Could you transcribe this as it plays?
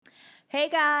Hey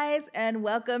guys, and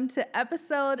welcome to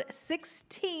episode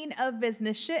 16 of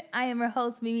Business Shit. I am your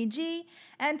host, Mimi G,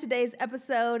 and today's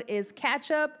episode is Catch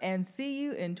Up and See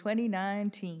You in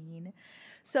 2019.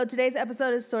 So today's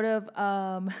episode is sort of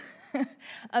a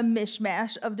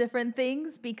mishmash of different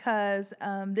things because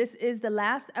this is the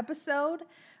last episode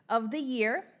of the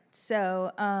year.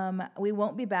 So we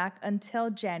won't be back until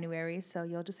January, so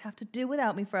you'll just have to do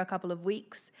without me for a couple of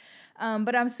weeks.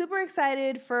 But I'm super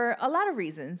excited for a lot of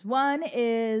reasons. One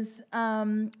is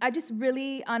I just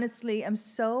really, honestly, am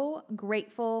so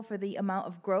grateful for the amount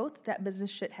of growth that Business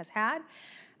Shit has had,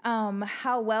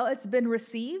 how well it's been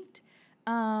received,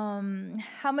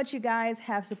 how much you guys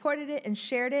have supported it and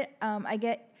shared it. I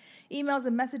get emails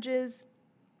and messages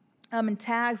and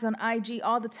tags on IG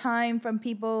all the time from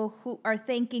people who are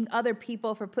thanking other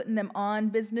people for putting them on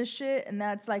Business Shit, and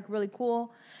that's like really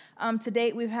cool. To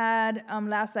date, we've had,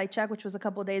 last I checked, which was a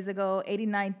couple of days ago,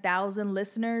 89,000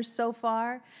 listeners so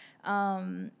far.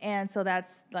 And so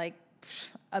that's like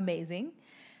amazing.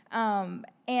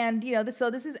 And, you know,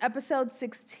 so this is episode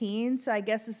 16. So I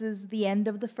guess this is the end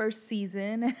of the first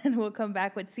season, and we'll come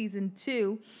back with season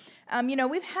 2. You know,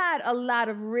 we've had a lot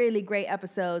of really great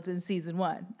episodes in season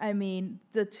 1. I mean,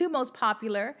 the two most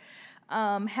popular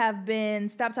have been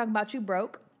Stop Talking About You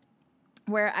Broke,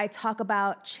 where I talk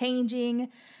about changing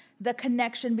the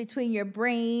connection between your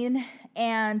brain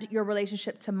and your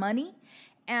relationship to money,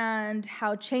 and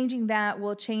how changing that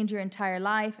will change your entire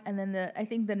life. And then I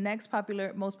think the most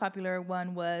popular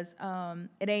one was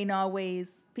It Ain't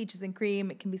Always Peaches and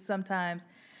Cream. It can be sometimes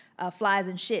flies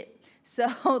and shit.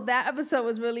 So that episode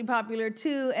was really popular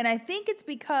too. And I think it's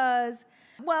because,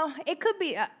 well, it could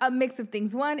be a mix of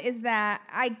things. One is that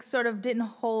I sort of didn't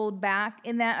hold back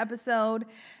in that episode,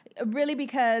 really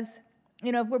because,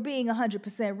 you know, if we're being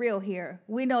 100% real here,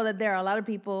 we know that there are a lot of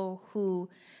people who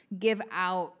give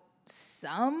out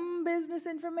some business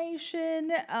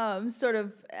information, sort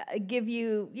of give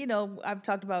you, you know, I've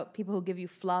talked about people who give you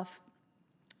fluff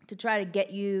to try to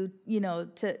get you, you know,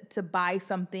 to buy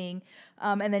something.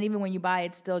 And then even when you buy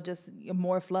it, still just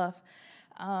more fluff.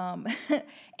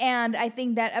 And I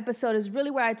think that episode is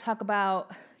really where I talk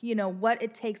about, you know, what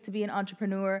it takes to be an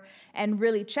entrepreneur and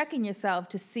really checking yourself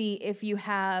to see if you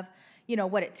have, you know,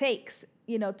 what it takes.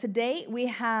 You know, to date, we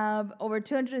have over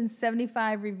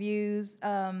 275 reviews,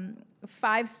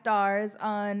 5 stars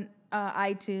on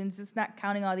iTunes. It's not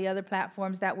counting all the other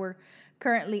platforms that we're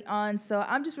currently on. So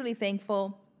I'm just really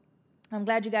thankful. I'm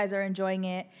glad you guys are enjoying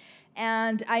it.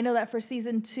 And I know that for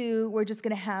season 2, we're just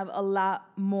going to have a lot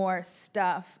more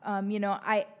stuff. You know,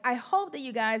 I hope that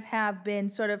you guys have been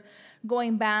sort of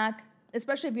going back,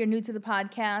 especially if you're new to the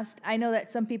podcast. I know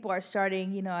that some people are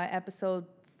starting, you know, at episode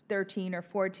 13 or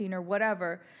 14 or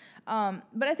whatever. But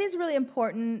I think it's really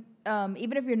important,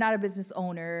 even if you're not a business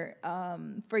owner,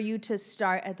 for you to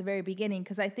start at the very beginning.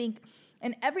 Because I think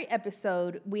in every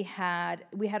episode we had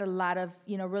a lot of,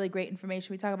 you know, really great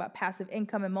information. We talk about passive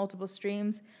income and multiple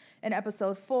streams. In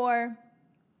episode 4,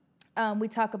 we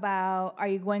talk about, are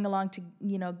you going along to,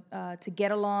 you know, to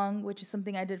get along, which is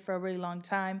something I did for a really long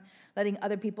time, letting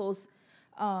other people's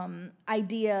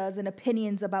ideas and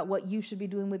opinions about what you should be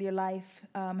doing with your life,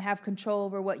 have control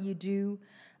over what you do.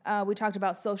 We talked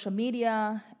about social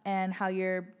media and how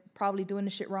you're probably doing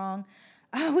the shit wrong.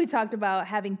 We talked about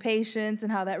having patience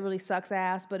and how that really sucks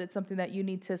ass, but it's something that you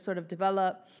need to sort of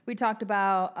develop. We talked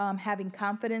about having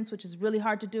confidence, which is really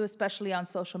hard to do, especially on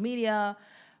social media,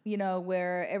 you know,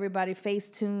 where everybody face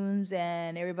tunes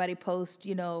and everybody posts,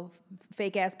 you know,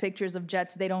 fake ass pictures of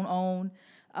jets they don't own,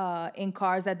 in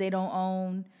cars that they don't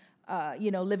own,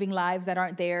 you know, living lives that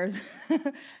aren't theirs.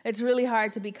 It's really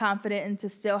hard to be confident and to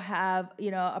still have,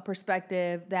 you know, a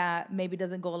perspective that maybe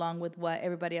doesn't go along with what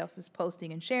everybody else is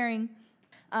posting and sharing.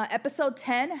 Episode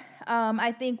 10,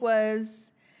 I think was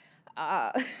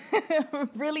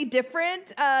really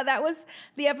different. That was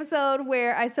the episode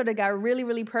where I sort of got really,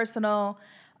 really personal.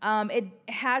 It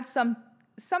had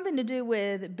something to do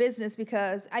with business,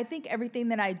 because I think everything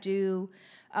that I do,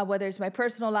 whether it's my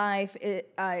personal life,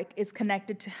 is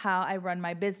connected to how I run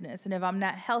my business. And if I'm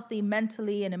not healthy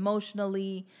mentally and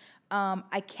emotionally,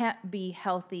 I can't be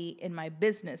healthy in my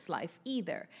business life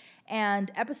either.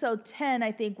 And episode 10,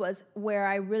 I think, was where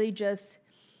I really just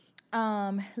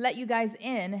let you guys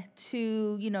in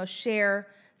to, you know, share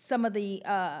some of the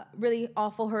really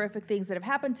awful, horrific things that have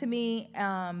happened to me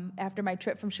after my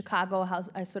trip from Chicago, how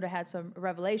I sort of had some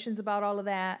revelations about all of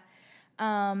that.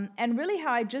 And really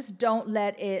how I just don't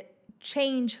let it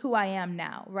change who I am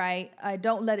now, right? I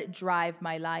don't let it drive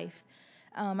my life.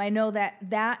 I know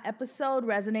that episode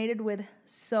resonated with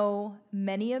so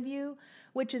many of you,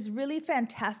 which is really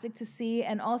fantastic to see,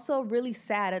 and also really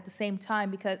sad at the same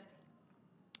time, because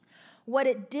what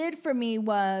it did for me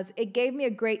was it gave me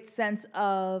a great sense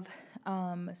of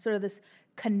sort of this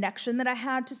connection that I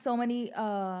had to so many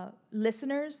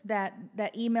listeners that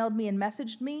emailed me and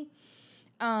messaged me.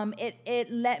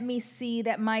 It let me see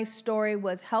that my story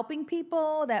was helping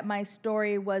people, that my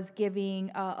story was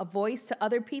giving a voice to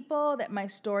other people, that my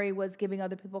story was giving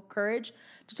other people courage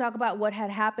to talk about what had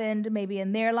happened maybe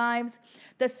in their lives.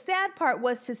 The sad part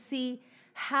was to see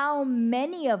how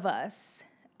many of us,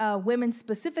 women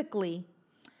specifically,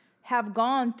 have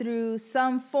gone through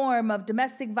some form of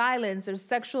domestic violence or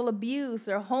sexual abuse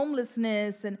or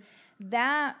homelessness. And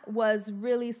that was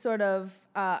really sort of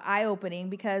eye-opening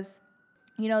because,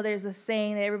 you know, there's a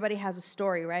saying that everybody has a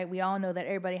story, right? We all know that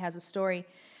everybody has a story.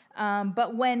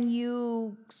 But when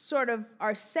you sort of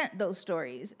are sent those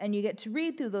stories and you get to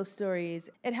read through those stories,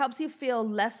 it helps you feel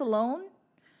less alone.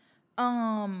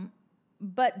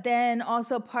 But then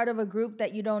also part of a group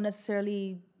that you don't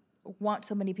necessarily want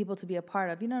so many people to be a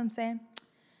part of. You know what I'm saying?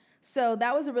 So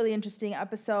that was a really interesting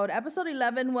episode. Episode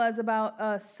 11 was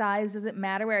about size doesn't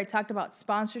matter, where I talked about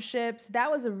sponsorships.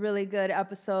 That was a really good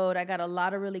episode. I got a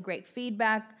lot of really great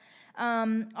feedback.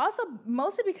 Also,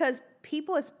 mostly because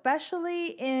people,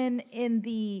 especially in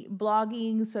the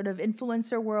blogging sort of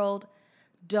influencer world,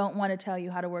 don't want to tell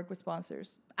you how to work with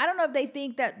sponsors. I don't know if they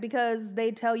think that because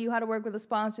they tell you how to work with a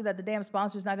sponsor that the damn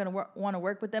sponsor is not going to want to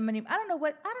work with them anymore. I don't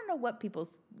know what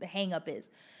people's hang up is.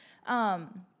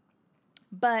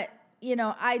 But you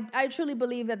know, I truly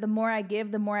believe that the more I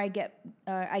give, the more I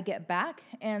get back.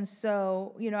 And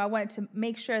so, you know, I wanted to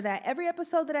make sure that every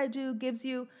episode that I do gives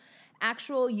you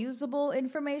actual usable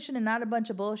information and not a bunch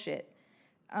of bullshit.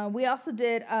 We also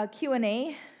did a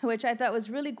Q&A, which I thought was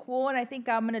really cool. And I think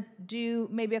I'm going to do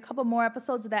maybe a couple more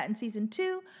episodes of that in season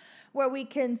 2, where we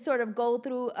can sort of go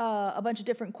through a bunch of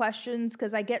different questions,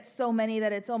 because I get so many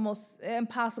that it's almost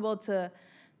impossible to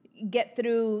get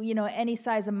through, you know, any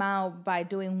size amount by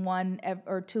doing one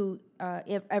or two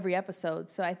every episode.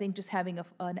 So I think just having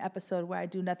an episode where I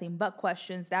do nothing but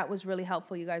questions, that was really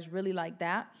helpful. You guys really like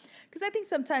that. Because I think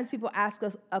sometimes people ask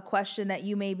us a question that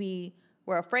you maybe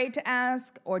were afraid to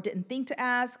ask or didn't think to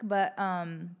ask, but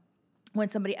when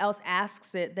somebody else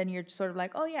asks it, then you're sort of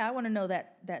like, oh yeah, I want to know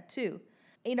that too.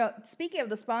 You know, speaking of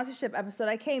the sponsorship episode,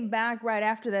 I came back right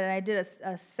after that and I did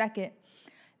a second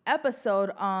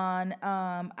episode on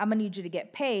I'm gonna need you to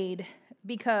get paid,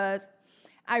 because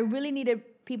I really needed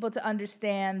people to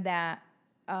understand that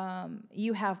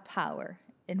you have power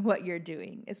in what you're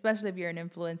doing, especially if you're an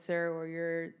influencer or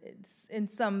you're in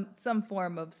some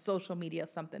form of social media,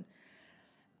 something.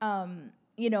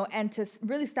 You know, and to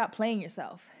really stop playing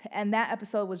yourself. And that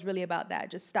episode was really about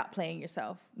that. Just stop playing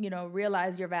yourself, you know,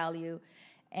 realize your value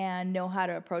and know how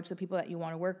to approach the people that you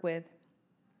want to work with.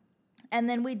 And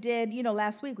then we did, you know,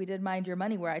 last week we did Mind Your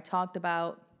Money, where I talked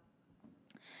about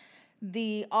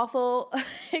the awful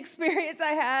experience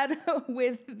I had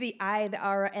with the I, the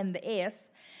R, and the S.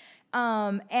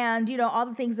 And, you know, all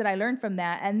the things that I learned from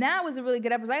that. And that was a really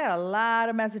good episode. I got a lot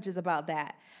of messages about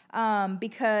that.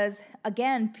 Because,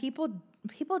 again, people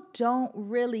don't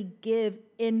really give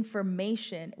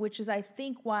information, which is, I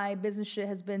think, why Business Shit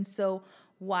has been so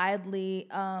widely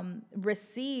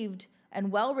received and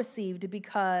well received,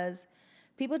 because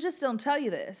people just don't tell you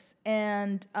this.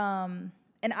 And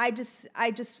I just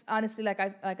honestly, like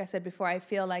I said before, I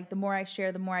feel like the more I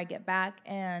share, the more I get back.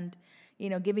 And, you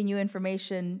know, giving you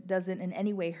information doesn't in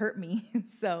any way hurt me.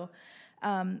 So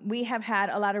we have had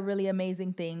a lot of really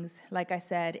amazing things, like I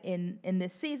said, in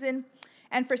this season.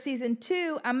 And for season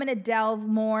 2, I'm going to delve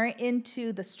more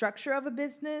into the structure of a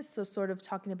business. So sort of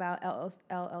talking about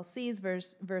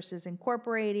LLCs versus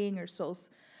incorporating or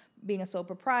being a sole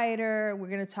proprietor. We're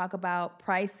going to talk about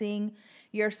pricing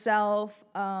yourself,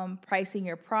 pricing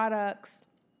your products.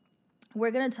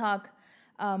 We're going to talk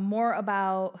more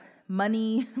about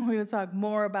money. We're going to talk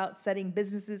more about setting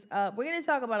businesses up. We're going to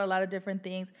talk about a lot of different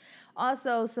things.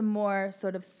 Also, some more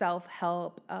sort of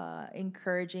self-help,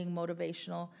 encouraging,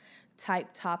 motivational type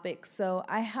topics. So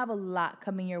I have a lot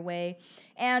coming your way.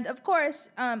 And of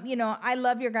course, you know, I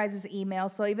love your guys' email.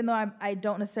 So even though I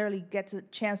don't necessarily get a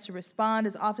chance to respond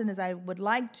as often as I would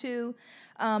like to,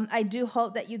 I do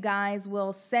hope that you guys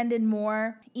will send in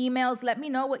more emails. Let me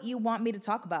know what you want me to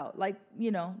talk about. Like,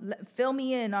 you know, fill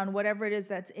me in on whatever it is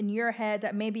that's in your head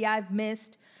that maybe I've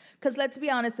missed. Because let's be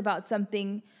honest about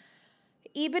something.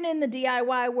 Even in the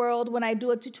DIY world, when I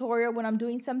do a tutorial, when I'm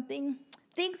doing something,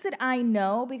 things that I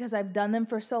know because I've done them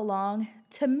for so long,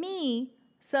 to me,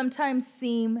 sometimes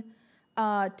seem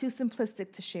too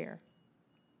simplistic to share.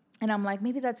 And I'm like,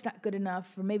 maybe that's not good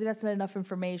enough, or maybe that's not enough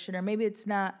information, or maybe it's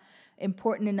not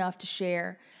important enough to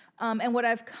share. And what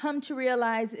I've come to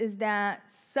realize is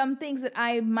that some things that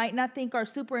I might not think are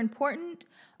super important,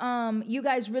 you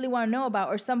guys really want to know about,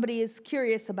 or somebody is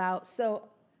curious about. So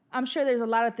I'm sure there's a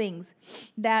lot of things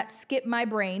that skip my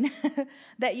brain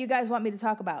that you guys want me to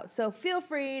talk about. So feel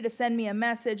free to send me a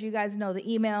message. You guys know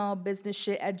the email,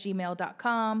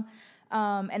 businessshit@gmail.com.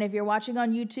 And if you're watching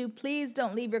on YouTube, please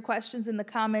don't leave your questions in the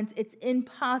comments. It's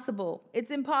impossible.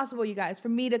 It's impossible, you guys, for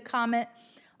me to comment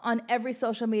on every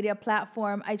social media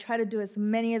platform. I try to do as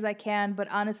many as I can, but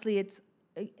honestly, it's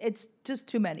just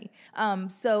too many.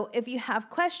 So if you have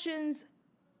questions,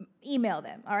 email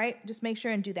them, all right? Just make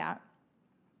sure and do that.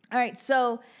 All right,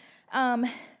 so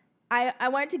I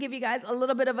wanted to give you guys a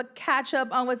little bit of a catch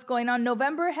up on what's going on.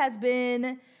 November has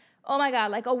been, oh my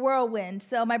God, like a whirlwind.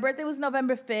 So my birthday was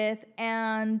November 5th,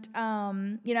 and,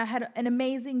 I had an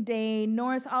amazing day.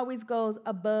 Norris always goes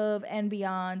above and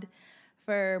beyond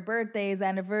for birthdays,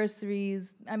 anniversaries.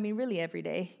 I mean, really every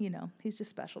day, he's just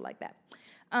special like that.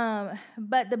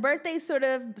 But the birthday sort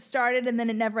of started and then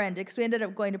it never ended because we ended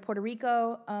up going to Puerto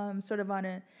Rico, sort of on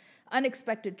an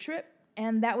unexpected trip.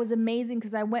 And that was amazing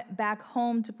because I went back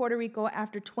home to Puerto Rico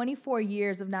after 24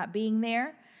 years of not being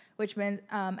there, which meant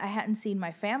I hadn't seen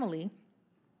my family,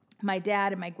 my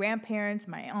dad and my grandparents,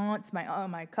 my aunts,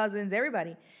 my cousins,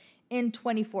 everybody, in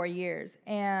 24 years.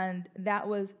 And that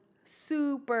was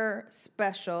super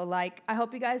special. Like, I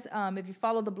hope you guys, if you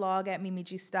follow the blog at Mimi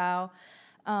G Style,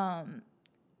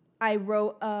 I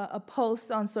wrote a post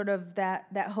on sort of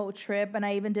that whole trip, and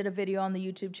I even did a video on the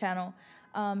YouTube channel,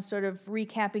 sort of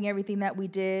recapping everything that we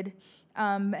did.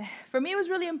 For me, it was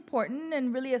really important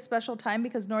and really a special time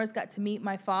because Norris got to meet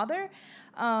my father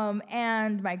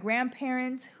and my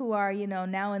grandparents, who are,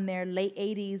 now in their late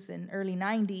 80s and early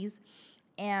 90s.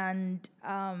 And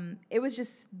it was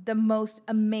just the most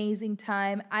amazing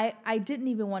time. I didn't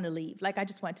even want to leave. Like, I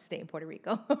just wanted to stay in Puerto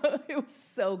Rico. It was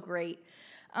so great.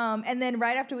 And then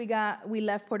right after we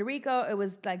left Puerto Rico, it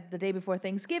was like the day before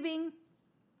Thanksgiving.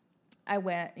 I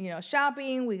went,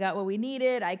 shopping. We got what we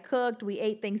needed. I cooked. We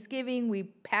ate Thanksgiving. We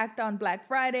packed on Black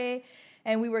Friday.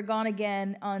 And we were gone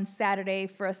again on Saturday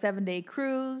for a 7-day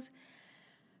cruise,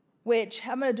 which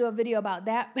I'm going to do a video about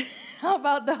that,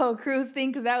 about the whole cruise thing,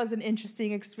 because that was an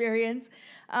interesting experience.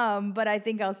 But I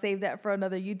think I'll save that for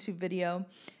another YouTube video.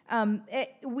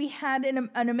 We had an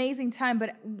amazing time,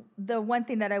 but the one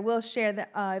thing that I will share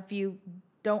that if you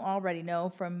don't already know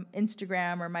from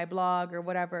Instagram or my blog or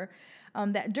whatever,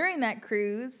 that during that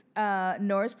cruise,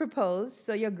 Norris proposed,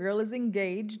 so your girl is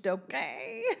engaged,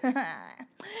 okay?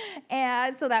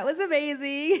 And so that was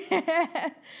amazing.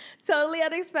 Totally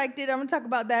unexpected. I'm going to talk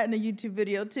about that in a YouTube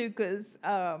video too, because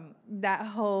that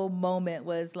whole moment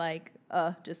was like,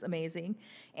 just amazing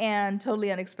and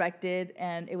totally unexpected,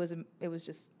 and it was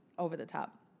just over the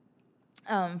top.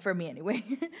 For me anyway.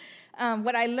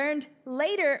 What I learned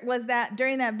later was that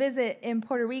during that visit in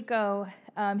Puerto Rico,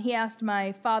 he asked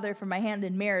my father for my hand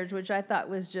in marriage, which I thought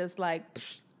was just like,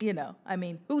 I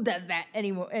mean, who does that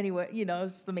anymore? Anyway, it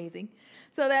was just amazing.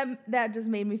 So that just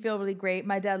made me feel really great.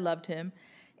 My dad loved him.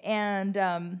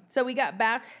 And so we got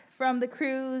back from the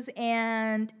cruise,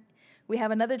 and we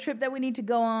have another trip that we need to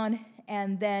go on.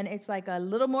 And then it's like a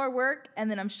little more work, and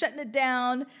then I'm shutting it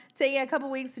down, taking a couple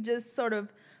weeks to just sort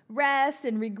of rest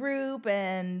and regroup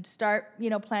and start,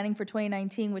 planning for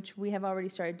 2019, which we have already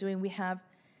started doing. We have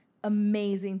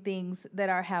amazing things that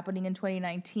are happening in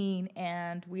 2019,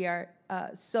 and we are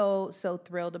so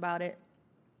thrilled about it.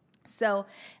 So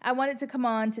I wanted to come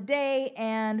on today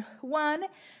and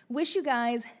wish you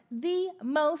guys the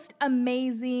most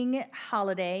amazing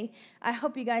holiday. I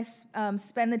hope you guys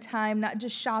spend the time not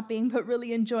just shopping, but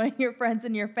really enjoying your friends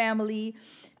and your family,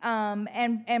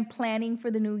 and planning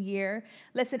for the new year.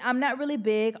 Listen, I'm not really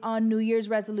big on New Year's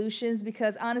resolutions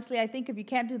because honestly, I think if you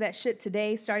can't do that shit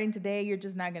today, starting today, you're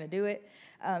just not going to do it.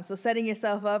 So setting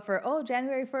yourself up for,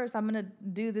 January 1st, I'm going to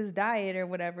do this diet or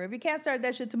whatever. If you can't start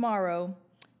that shit tomorrow,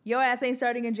 your ass ain't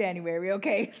starting in January,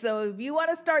 okay? So if you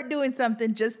want to start doing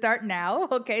something, just start now,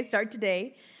 okay? Start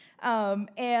today.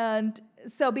 And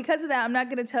so because of that, I'm not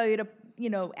going to tell you to,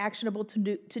 actionable to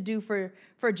do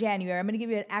for January. I'm going to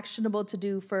give you an actionable to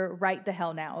do for right the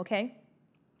hell now, okay?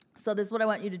 So this is what I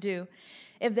want you to do.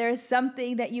 If there is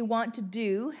something that you want to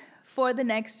do for the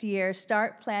next year,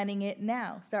 start planning it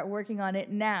now. Start working on it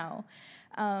now.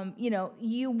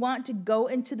 You want to go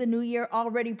into the new year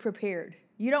already prepared.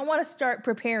 You don't want to start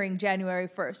preparing January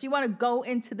 1st. You want to go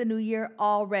into the new year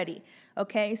already,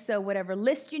 okay? So whatever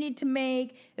list you need to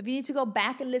make, if you need to go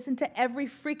back and listen to every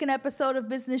freaking episode of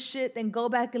Business Shit, then go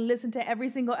back and listen to every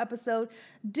single episode.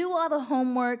 Do all the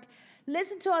homework.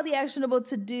 Listen to all the actionable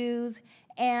to-dos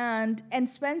and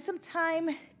spend some time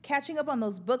catching up on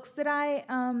those books that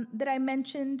I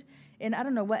mentioned in, I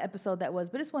don't know what episode that was,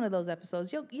 but it's one of those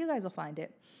episodes. You guys will find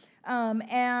it.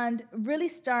 And really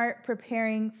start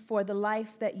preparing for the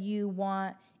life that you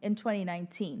want in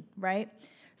 2019, right?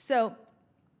 So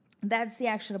that's the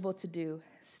actionable to do.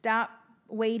 Stop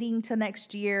waiting till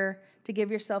next year to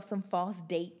give yourself some false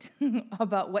date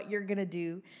about what you're going to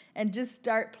do, and just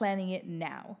start planning it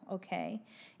now, okay?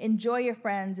 Enjoy your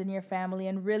friends and your family,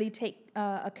 and really take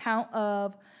account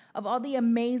of all the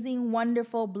amazing,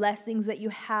 wonderful blessings that you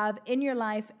have in your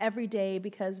life every day,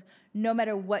 because no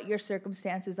matter what your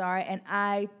circumstances are, and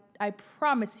I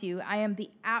promise you, I am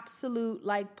the absolute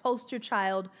poster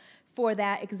child for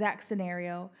that exact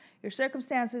scenario. Your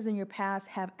circumstances in your past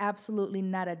have absolutely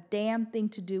not a damn thing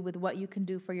to do with what you can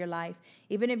do for your life.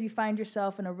 Even if you find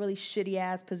yourself in a really shitty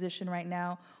ass position right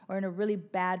now, or in a really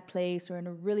bad place, or in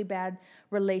a really bad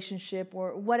relationship,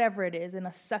 or whatever it is, in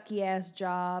a sucky ass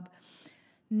job,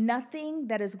 nothing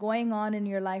that is going on in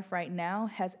your life right now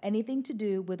has anything to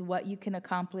do with what you can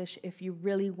accomplish if you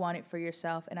really want it for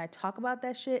yourself. And I talk about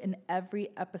that shit in every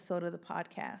episode of the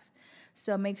podcast.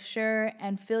 So make sure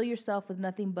and fill yourself with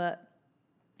nothing but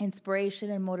inspiration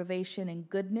and motivation and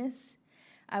goodness.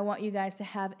 I want you guys to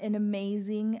have an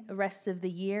amazing rest of the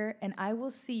year, and I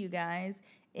will see you guys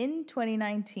in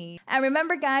 2019. And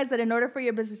remember, guys, that in order for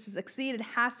your business to succeed, it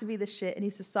has to be the shit. It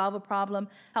needs to solve a problem,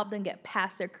 help them get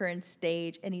past their current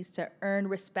stage. It needs to earn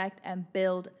respect and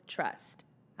build trust.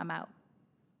 I'm out.